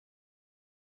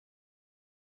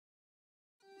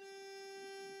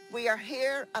We are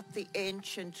here at the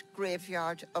ancient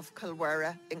graveyard of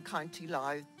Kilwera in County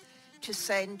Louth to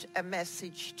send a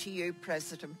message to you,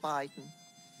 President Biden,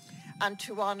 and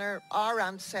to honour our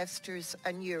ancestors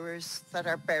and yours that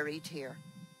are buried here.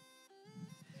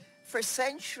 For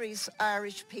centuries,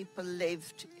 Irish people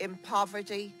lived in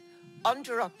poverty,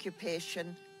 under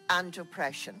occupation and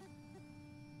oppression.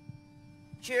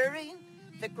 During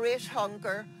the Great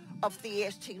Hunger of the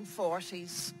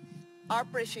 1840s, our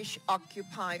British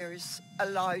occupiers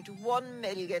allowed 1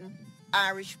 million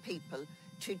Irish people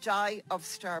to die of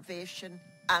starvation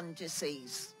and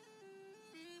disease.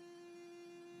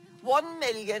 1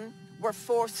 million were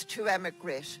forced to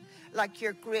emigrate, like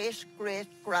your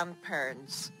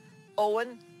great-great-grandparents,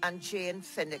 Owen and Jane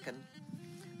Finnegan,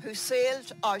 who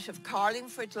sailed out of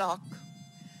Carlingford Lough.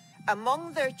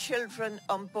 Among their children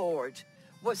on board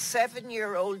was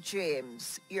 7-year-old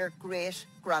James, your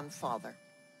great-grandfather.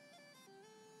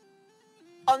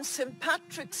 On St.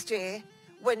 Patrick's Day,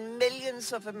 when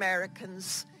millions of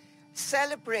Americans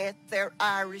celebrate their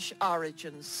Irish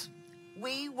origins,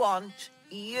 we want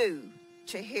you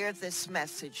to hear this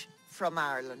message from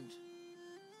Ireland.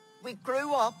 We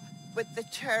grew up with the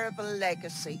terrible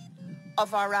legacy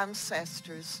of our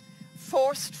ancestors,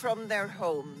 forced from their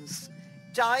homes,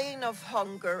 dying of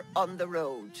hunger on the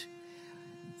road.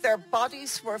 Their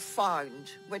bodies were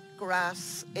found with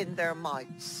grass in their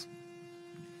mouths.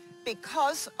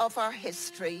 Because of our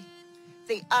history,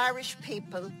 the Irish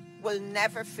people will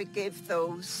never forgive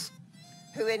those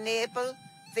who enable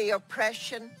the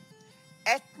oppression,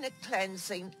 ethnic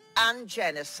cleansing and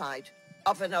genocide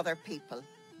of another people,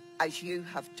 as you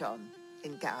have done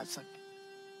in Gaza.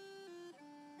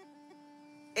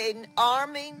 In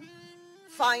arming,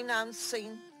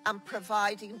 financing and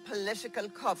providing political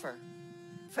cover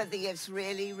for the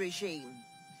Israeli regime,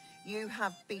 you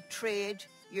have betrayed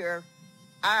your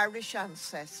Irish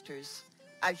ancestors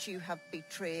as you have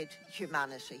betrayed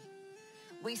humanity.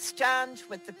 We stand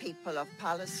with the people of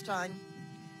Palestine.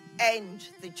 End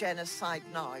the genocide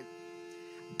now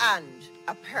and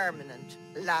a permanent,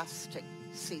 lasting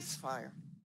ceasefire.